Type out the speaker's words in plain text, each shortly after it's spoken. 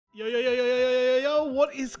Yo, yo, yo, yo, yo, yo, yo, yo,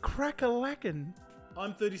 what is crack-a-lackin'?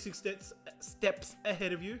 I'm 36 steps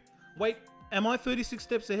ahead of you. Wait, am I 36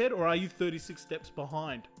 steps ahead or are you 36 steps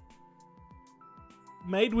behind?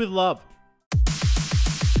 Made with love.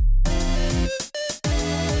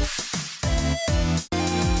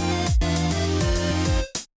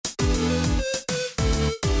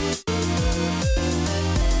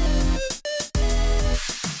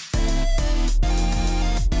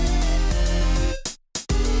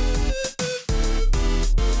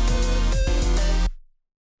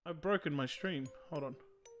 I've broken my stream. Hold on.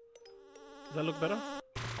 Does that look better?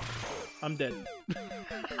 I'm dead.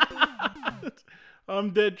 I'm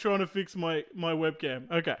dead trying to fix my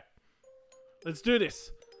webcam. Okay. Let's do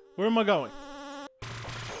this. Where am I going?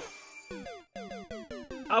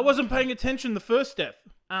 I wasn't paying attention the first step.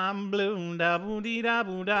 I'm blue, da boo dee da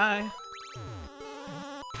boo die.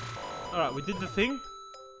 Alright, we did the thing.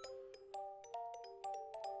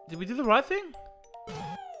 Did we do the right thing?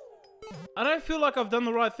 I don't feel like I've done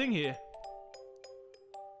the right thing here.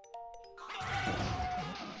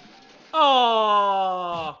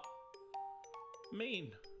 Oh,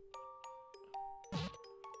 mean.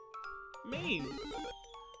 Mean.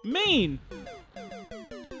 Mean.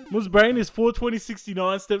 MuzBrain is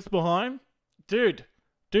 42069 steps behind. Dude,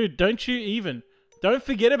 don't you even. Don't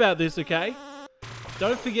forget about this, okay?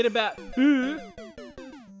 Don't forget about who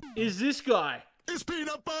is this guy. It's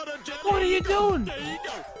peanut butter jelly. What are you doing? There you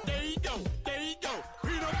go. There you go. There you go.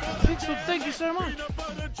 Peanut butter Pixel, jelly. thank you so much. Peanut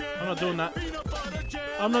butter jelly. I'm not doing that. Peanut butter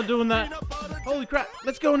jelly. I'm not doing that. Peanut butter jelly. Holy crap.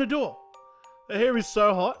 Let's go in the door. The hair is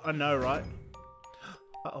so hot. I know, right?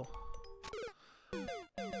 Uh-oh.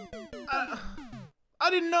 I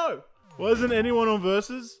didn't know. Wasn't anyone on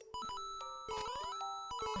Versus?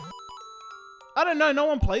 I don't know. No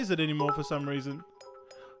one plays it anymore for some reason.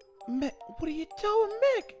 Meg, what are you doing,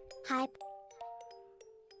 Meg? Hype.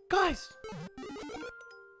 Guys,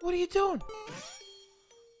 what are you doing?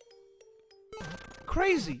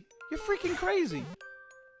 Crazy. You're freaking crazy.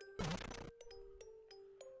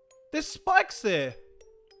 There's spikes there.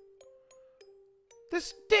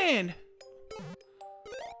 There's Dan.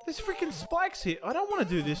 There's freaking spikes here. I don't want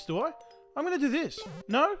to do this, do I? I'm going to do this.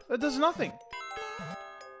 No, that does nothing.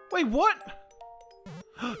 Wait, what?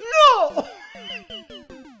 No!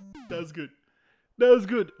 That was good. That was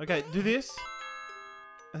good. Okay, do this.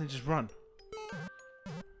 And then just run.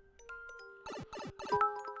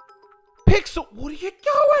 Pixel, what are you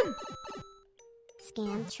doing?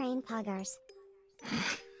 Scam train puggers.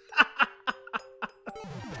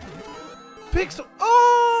 Pixel,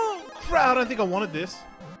 oh! Crap, I don't think I wanted this.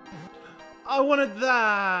 I wanted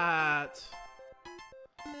that.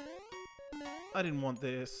 I didn't want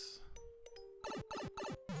this.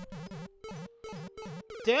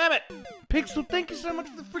 Damn it! Pixel, thank you so much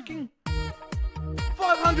for the freaking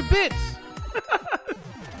 500 bits!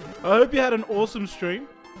 I hope you had an awesome stream.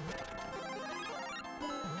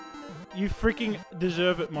 You freaking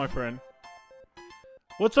deserve it, my friend.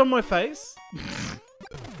 What's on my face?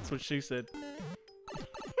 That's what she said.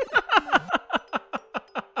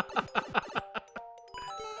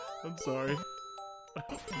 I'm sorry.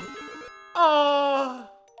 Oh!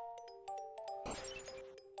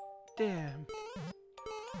 Damn.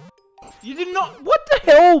 You did not. What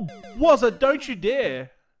the hell was it? Don't you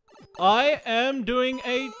dare. I am doing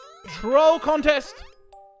a troll contest.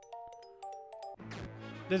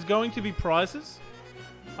 There's going to be prizes.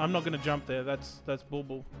 I'm not going to jump there. That's bull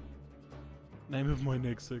bull. Name of my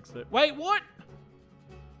next sex set. Wait, what?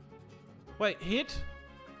 Wait, hit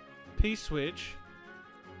P-switch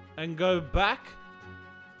and go back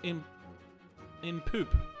in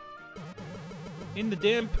poop. In the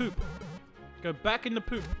damn poop. Go back in the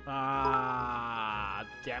poop. Ah,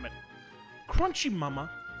 damn it. Crunchy Mama.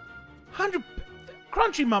 100...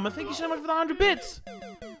 Crunchy Mama, thank you so much for the 100 bits.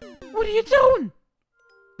 What are you doing?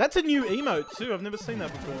 That's a new emote too. I've never seen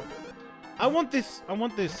that before. I want this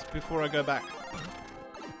before I go back.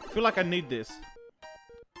 I feel like I need this.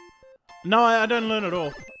 No, I don't learn at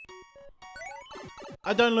all.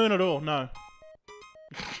 I don't learn at all, no.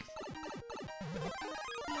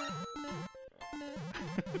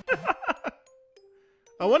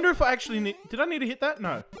 I wonder if I actually need... Did I need to hit that?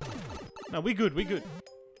 No. No, we good, we good.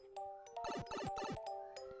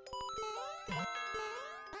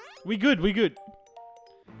 We good, we good.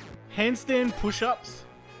 Handstand push-ups.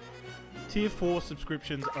 Tier 4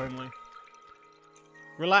 subscriptions only.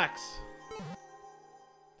 Relax.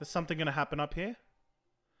 There's something gonna happen up here.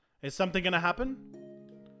 Is something gonna happen?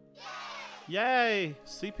 Yay!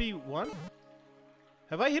 CP1?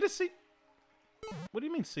 Have I hit a C... What do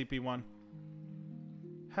you mean CP1?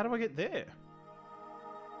 How do I get there?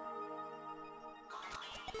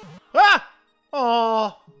 Ah!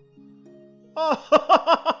 Oh.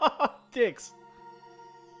 Oh. Dicks.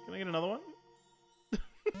 Can I get another one?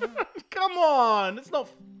 Come on. It's not...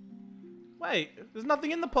 Wait. There's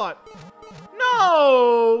nothing in the pipe.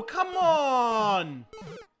 No. Come on.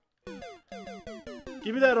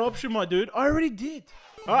 Give me that option, my dude. I already did.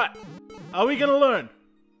 All right. Are we going to learn?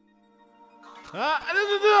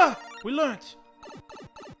 We learned.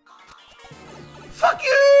 Fuck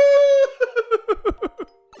you!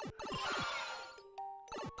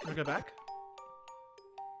 Can I go back?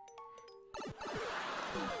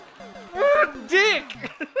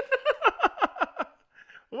 Dick!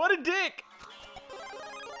 What a dick!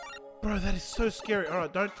 Bro, that is so scary.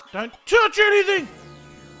 Alright, don't touch anything!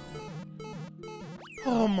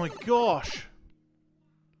 Oh my gosh.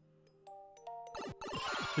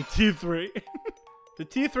 The tier 3. The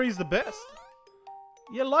tier 3 is the best.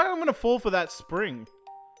 Yeah, like I'm gonna fall for that spring.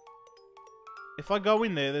 If I go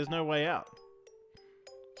in there, there's no way out.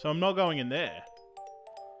 So I'm not going in there.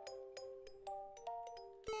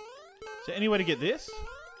 Is there any way to get this?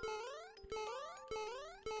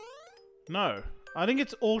 No. I think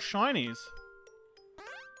it's all shinies.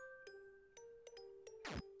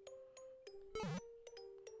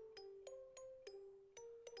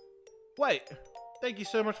 Wait. Thank you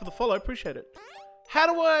so much for the follow. Appreciate it. How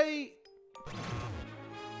do I...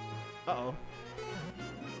 Uh-oh.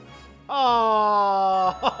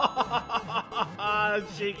 Oh,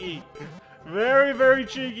 that's cheeky. Very, very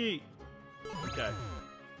cheeky. Okay.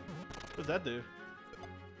 What does that do?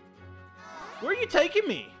 Where are you taking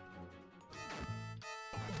me?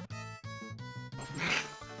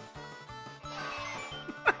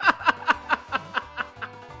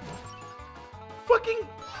 Fucking...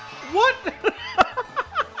 What?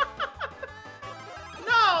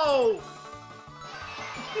 No!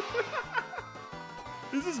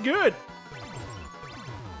 This is good.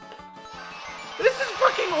 This is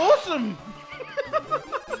fucking awesome.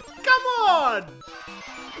 Come on.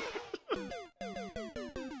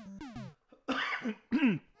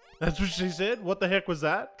 That's what she said? What the heck was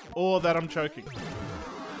that? Or that I'm choking.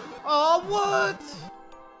 Oh, what?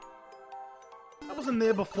 I wasn't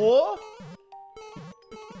there before.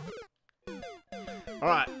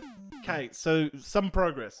 Alright. Okay, so some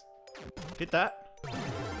progress. Hit that.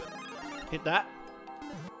 Hit that.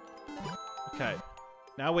 Okay.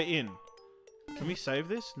 Now we're in. Can we save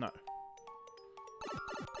this? No.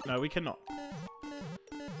 No, we cannot.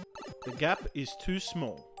 The gap is too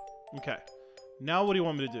small. Okay. Now what do you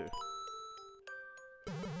want me to do?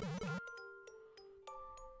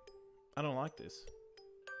 I don't like this.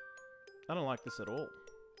 I don't like this at all.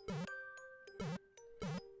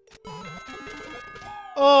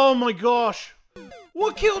 Oh my gosh!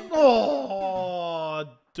 What killed... Oh,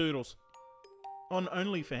 doodles. On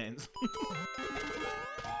OnlyFans.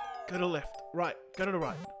 Go to the left. Right. Go to the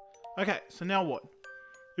right. Okay, so now what?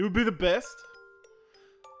 It would be the best.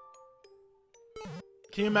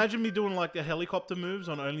 Can you imagine me doing like the helicopter moves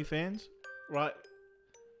on OnlyFans? Right?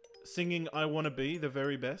 Singing I Wanna Be the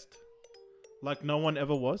very best. Like no one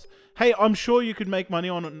ever was. Hey, I'm sure you could make money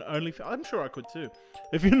on an OnlyFans. I'm sure I could too.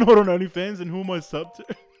 If you're not on OnlyFans, then who am I sub to?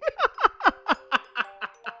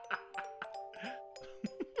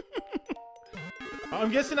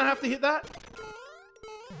 I'm guessing I have to hit that?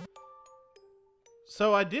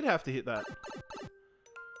 So I did have to hit that.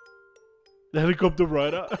 The helicopter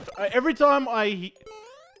rider. Every time I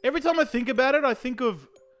think about it, I think of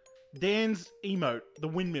Dan's emote, the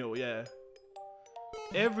windmill, yeah.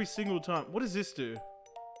 Every single time. What does this do?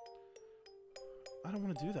 I don't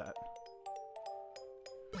want to do that.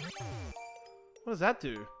 What does that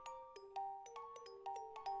do?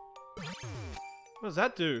 What does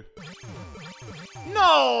that do?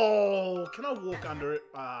 No! Can I walk under it?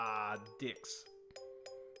 Ah, dicks.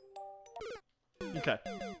 Okay.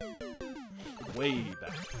 Way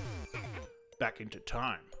back. Back into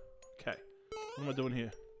time. Okay. What am I doing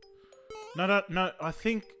here? No, I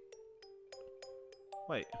think...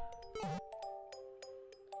 Wait.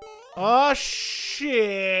 Oh,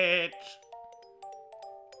 shit!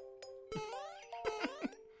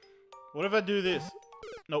 What if I do this?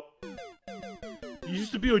 Nope. You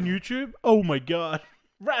used to be on YouTube? Oh my god.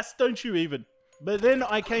 Ras, don't you even. But then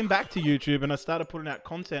I came back to YouTube and I started putting out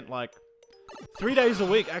content like 3 days a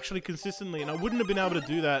week, actually consistently. And I wouldn't have been able to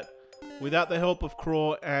do that without the help of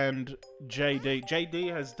Craw and JD.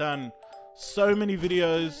 JD has done so many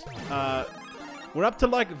videos. We're up to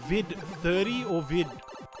like vid 30 or vid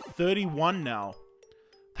 31 now.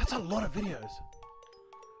 That's a lot of videos.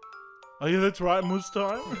 Oh yeah, that's right, Muz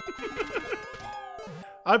time.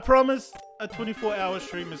 I promise a 24-hour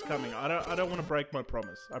stream is coming. I don't want to break my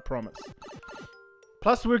promise. I promise.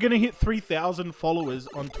 Plus, we're gonna hit 3,000 followers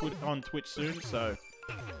on Twitch soon, so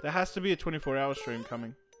there has to be a 24-hour stream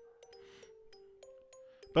coming.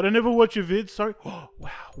 But I never watch your vids. Sorry. Oh,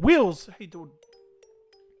 wow, Wheels. Hey, dude.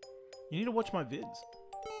 You need to watch my vids.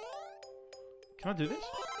 Can I do this?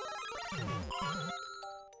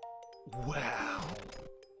 Wow.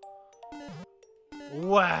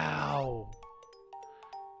 Wow.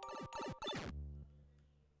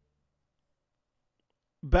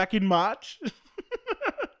 Back in March.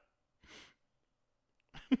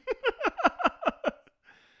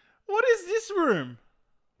 What is this room?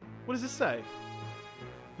 What does this say?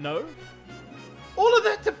 No? All of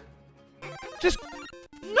that to... Just...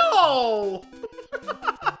 No!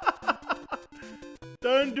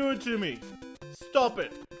 Don't do it to me. Stop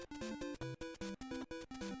it.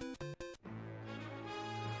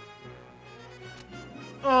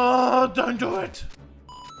 Oh, don't do it.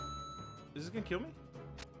 Is this gonna kill me?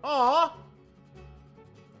 Aww.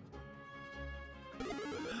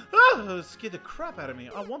 Oh, scared the crap out of me.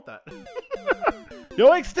 I want that. Yo,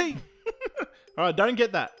 XT. Alright, don't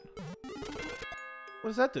get that. What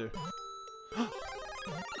does that do?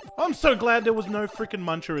 I'm so glad there was no freaking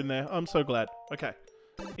muncher in there. I'm so glad. Okay.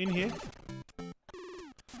 In here.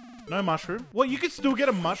 No mushroom. What, you could still get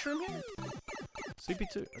a mushroom here?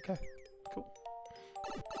 CP2. Okay. Cool.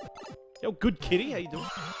 Yo, good kitty. How you doing?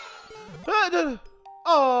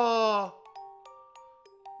 Oh.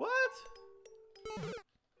 What?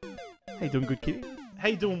 How you doing, good kitty? How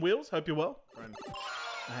you doing, Wheels? Hope you're well.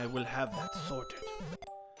 I will have that sorted.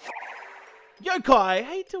 Yo, Kai,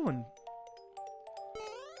 how you doing?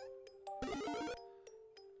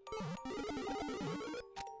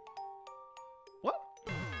 What?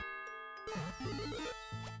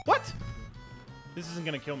 What? This isn't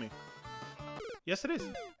gonna kill me. Yes, it is.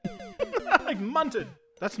 I munted.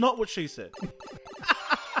 That's not what she said.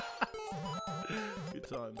 Good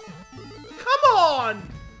times. Come on!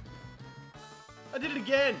 I did it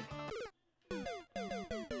again.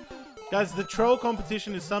 Guys, the troll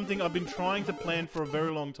competition is something I've been trying to plan for a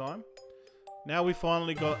very long time. Now we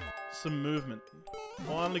finally got some movement.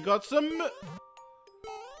 Finally got some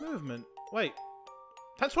movement. Wait.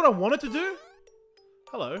 That's what I wanted to do?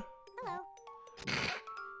 Hello. Hello.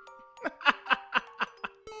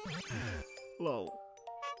 Lol.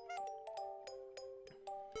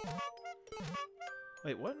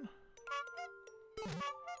 Wait, what?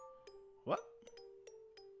 What?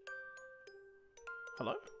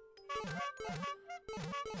 Hello?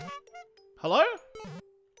 Hello?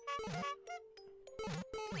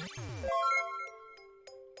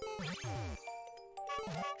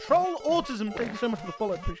 Troll Autism, thank you so much for the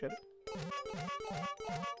follow, appreciate it.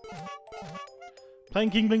 Playing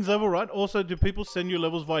KingBling's level, right? Also, do people send you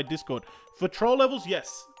levels via Discord? For troll levels,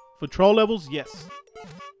 yes. For troll levels, yes.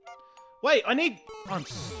 Wait, I need... I'm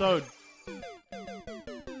so...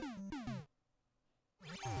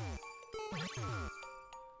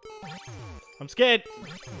 I'm scared.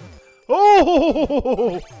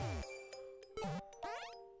 Oh!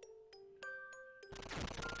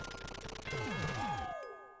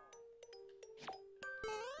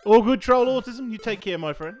 All good, troll autism. You take care,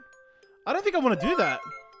 my friend. I don't think I want to do that.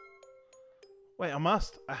 Wait, I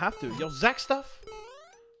must. I have to. Yo, Zach stuff.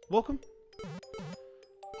 Welcome.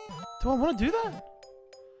 Do I want to do that?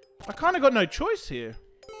 I kind of got no choice here.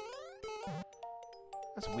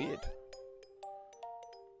 That's weird.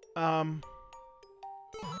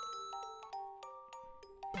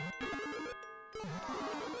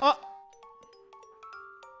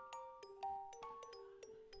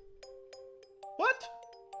 What?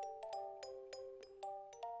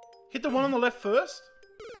 Hit the one on the left first?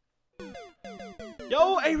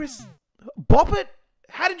 Yo, Aris. Bop it?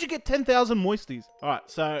 How did you get 10,000 moisties? Alright,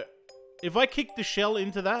 so if I kick the shell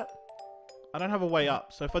into that, I don't have a way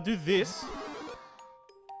up. So if I do this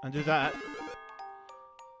and do that,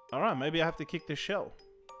 alright, maybe I have to kick the shell.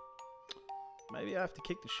 Maybe I have to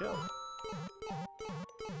kick the shell.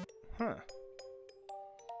 Huh.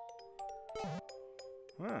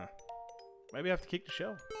 Huh. Maybe I have to kick the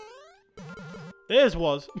shell. There's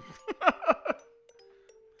was.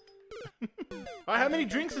 Alright, how many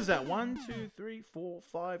drinks is that? 1, 2, 3, 4,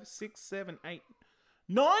 5, 6, 7, 8,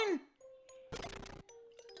 9?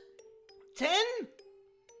 10?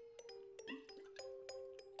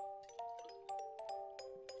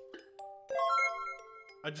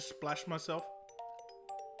 I just splashed myself.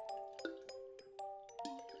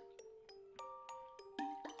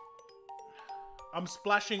 I'm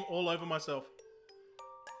splashing all over myself.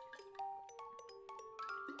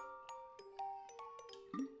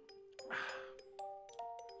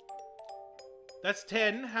 That's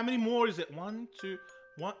 10. How many more is it? 1, 2,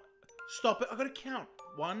 1. Stop it. I gotta count.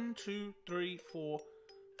 1, 2, 3, 4,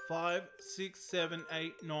 5, 6, 7,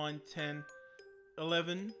 8, 9, 10,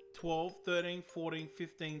 11, 12, 13, 14,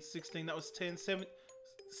 15, 16. That was 10, 7,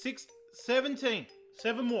 6, 17.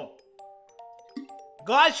 7 more.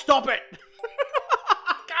 Guys, stop it.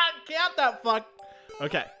 I can't count that fuck.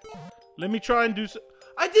 Okay. Let me try and do so.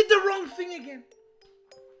 I did the wrong thing again.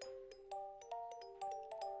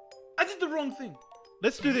 I did the wrong thing.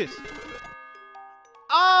 Let's do this.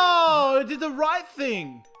 Oh, I did the right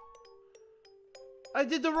thing. I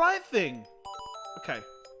did the right thing. Okay.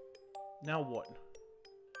 Now what?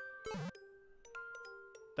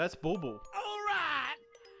 That's Bulbul. Alright!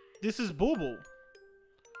 This is Bulbul.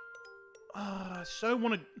 I so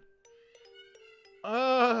want to...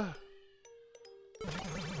 No!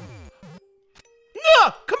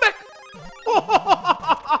 Come back!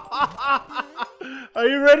 Are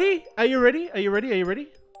you ready? Are you ready? Are you ready? Are you ready?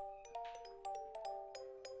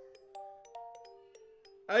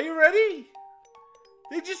 Are you ready?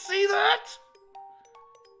 Did you see that?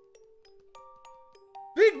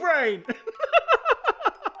 Big brain!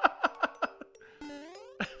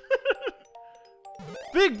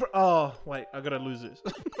 Oh, wait, I gotta lose this.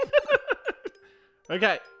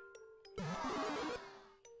 Okay.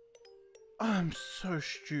 I'm so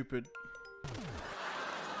stupid.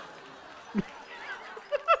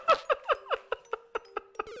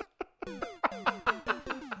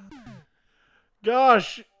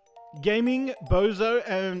 Gosh. Gaming, Bozo,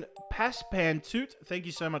 and Paspantoot. Thank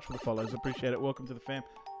you so much for the follows. Appreciate it. Welcome to the fam.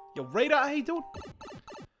 Yo, Radar, how you doing?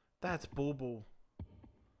 That's Bulbul.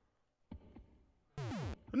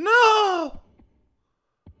 No!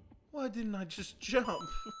 Why didn't I just jump?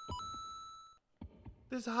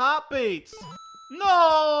 There's heartbeats.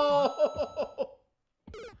 No!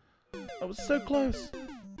 I was so close.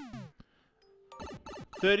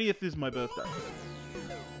 30th is my birthday.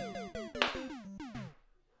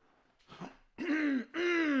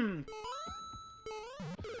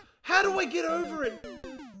 How do I get over it?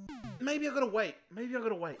 Maybe I gotta wait. Maybe I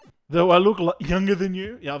gotta wait. Though I look younger than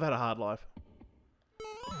you. Yeah, I've had a hard life.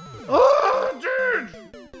 Oh, dude!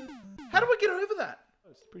 How do I get over that?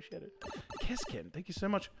 Appreciate it. Kesken, thank you so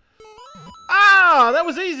much. Ah, that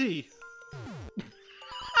was easy.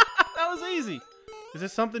 That was easy. Is there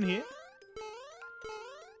something here?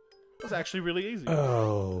 That was actually really easy.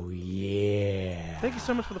 Oh, yeah. Thank you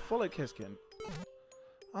so much for the follow, Kesken.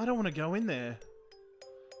 I don't want to go in there.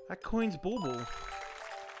 That coin's Bulbul.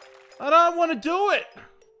 I don't want to do it.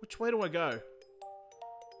 Which way do I go?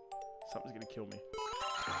 Something's going to kill me.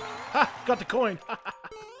 Ha! Got the coin.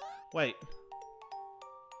 Wait.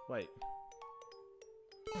 Wait.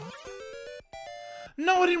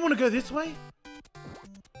 No, I didn't want to go this way.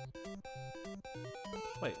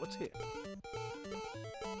 Wait, what's here?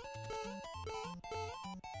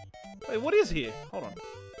 Wait, what is here? Hold on.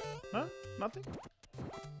 No? Nothing?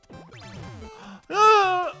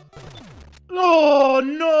 Ah! Oh,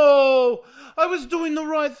 no! I was doing the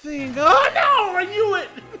right thing. Oh, no! I knew it!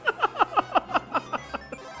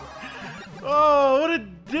 Oh, what a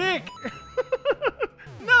dick!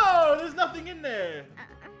 No, there's nothing in there.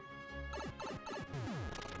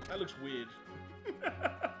 That looks weird. He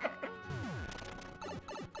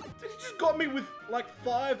just got me with like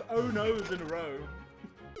 5 oh no's in a row.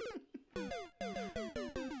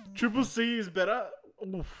 Triple C is better.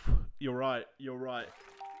 Oof. You're right. You're right.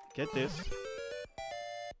 Get this.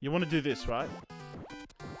 You want to do this, right?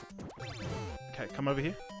 Okay, come over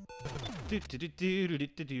here.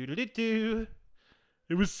 It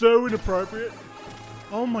was so inappropriate.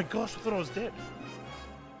 Oh my gosh, I thought I was dead.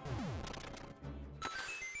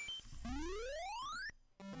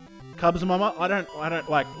 Cubs mama, I don't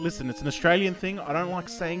like, listen, it's an Australian thing. I don't like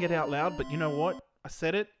saying it out loud, but you know what? I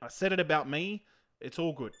said it about me. It's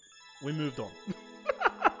all good. We moved on.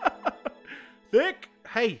 Thick.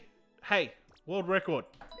 Hey, world record.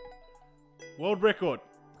 World record.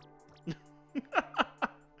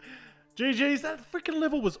 GG's, that freaking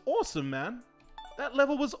level was awesome, man. That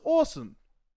level was awesome.